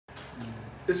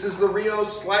This is the Rio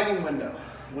sliding window.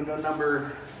 Window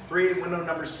number 3, window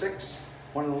number 6,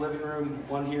 one in the living room,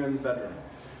 one here in the bedroom.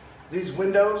 These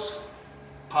windows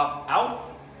pop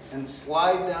out and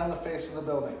slide down the face of the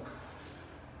building.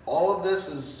 All of this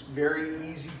is very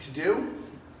easy to do,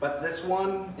 but this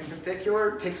one in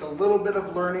particular takes a little bit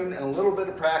of learning and a little bit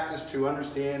of practice to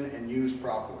understand and use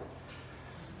properly.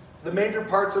 The major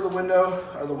parts of the window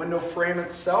are the window frame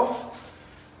itself.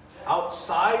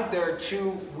 Outside there are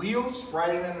 2 wheels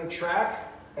riding in the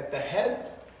track at the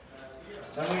head.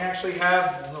 Then we actually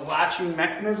have the latching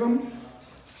mechanism,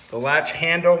 the latch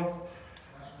handle,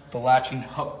 the latching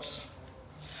hooks.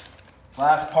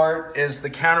 Last part is the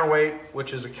counterweight,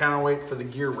 which is a counterweight for the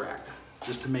gear rack,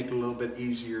 just to make it a little bit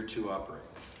easier to operate.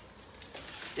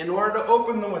 In order to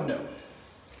open the window,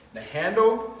 the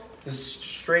handle is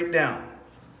straight down.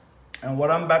 And what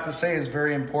I'm about to say is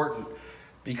very important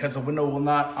because the window will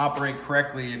not operate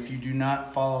correctly if you do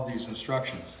not follow these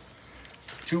instructions.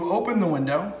 To open the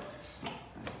window,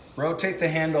 rotate the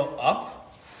handle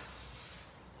up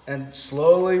and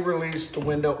slowly release the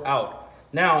window out.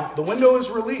 Now, the window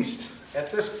is released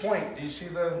at this point. Do you see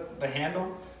the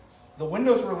handle? The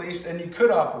window's released and you could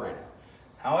operate it.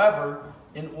 However,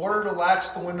 in order to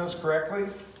latch the windows correctly,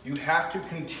 you have to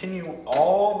continue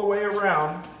all the way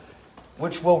around,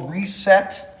 which will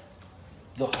reset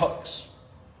the hooks.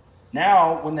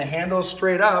 Now, when the handle is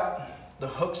straight up, the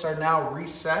hooks are now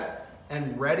reset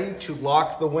and ready to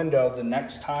lock the window the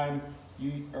next time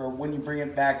when you bring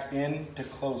it back in to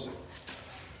close it.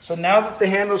 So now that the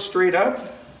handle's straight up,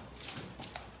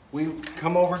 we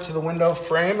come over to the window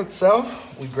frame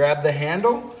itself, we grab the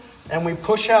handle, and we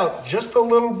push out just a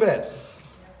little bit.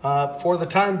 For the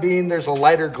time being, there's a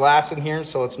lighter glass in here,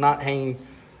 so it's not hanging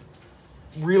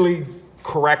really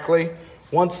correctly.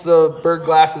 Once the bird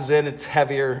glass is in, it's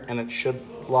heavier and it should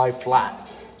lie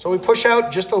flat. So we push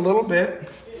out just a little bit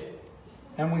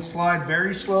and we slide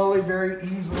very slowly, very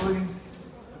easily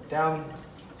down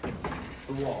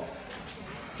the wall.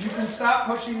 You can stop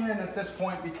pushing in at this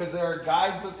point because there are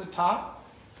guides at the top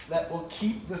that will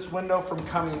keep this window from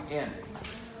coming in.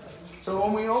 So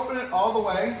when we open it all the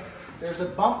way, there's a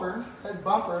bumper, head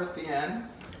bumper at the end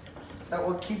that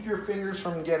will keep your fingers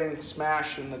from getting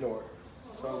smashed in the door.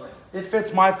 So it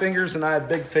fits my fingers and I have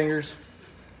big fingers.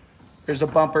 There's a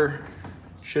bumper,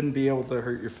 shouldn't be able to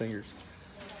hurt your fingers.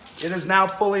 It is now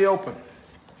fully open.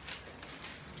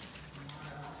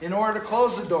 In order to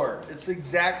close the door, it's the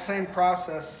exact same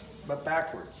process, but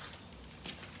backwards.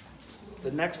 The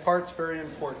next part's very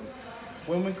important.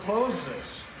 When we close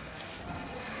this,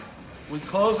 we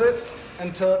close it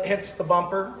until it hits the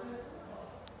bumper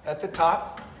at the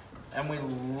top, and we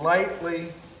lightly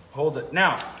hold it.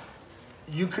 Now,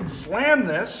 you could slam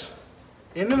this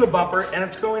into the bumper and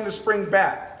it's going to spring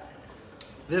back.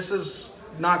 This is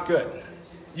not good.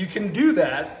 You can do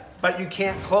that, but you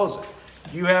can't close it.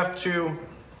 You have to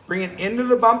bring it into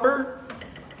the bumper,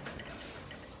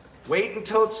 wait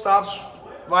until it stops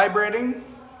vibrating,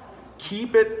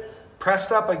 keep it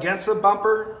pressed up against the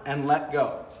bumper, and let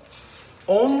go.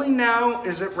 Only now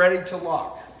is it ready to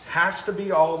lock. Has to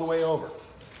be all the way over.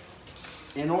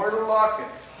 In order to lock it,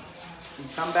 we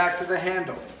come back to the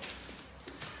handle.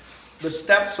 The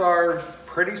steps are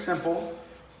pretty simple.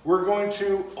 We're going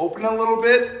to open a little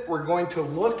bit. We're going to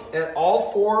look at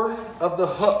all 4 of the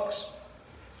hooks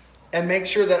and make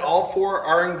sure that all 4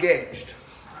 are engaged.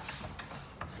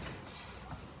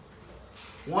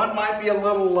 One might be a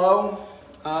little low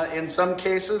in some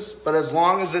cases, but as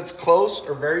long as it's close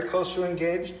or very close to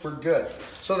engaged, we're good.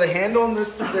 So the handle in this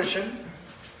position,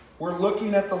 we're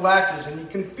looking at the latches and you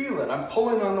can feel it. I'm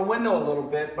pulling on the window a little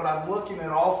bit, but I'm looking at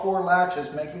all 4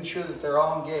 latches, making sure that they're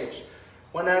all engaged.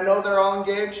 When I know they're all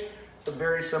engaged, it's a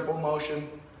very simple motion.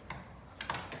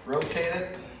 Rotate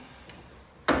it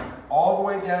all the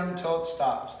way down until it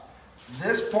stops.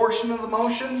 This portion of the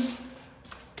motion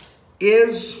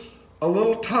is a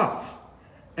little tough.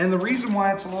 And the reason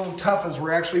why it's a little tough is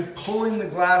we're actually pulling the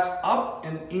glass up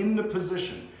and into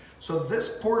position. So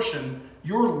this portion,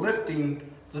 you're lifting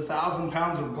the 1,000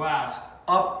 pounds of glass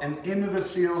up and into the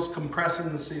seals,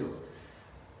 compressing the seals.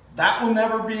 That will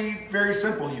never be very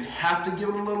simple. You have to give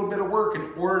it a little bit of work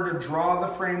in order to draw the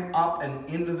frame up and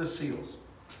into the seals.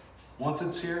 Once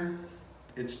it's here,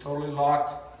 it's totally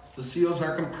locked. The seals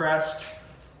are compressed.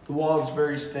 The wall is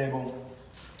very stable.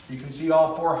 You can see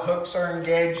all 4 hooks are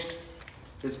engaged.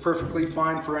 It's perfectly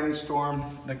fine for any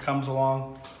storm that comes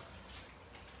along.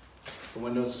 The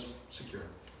window's secure.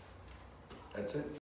 That's it.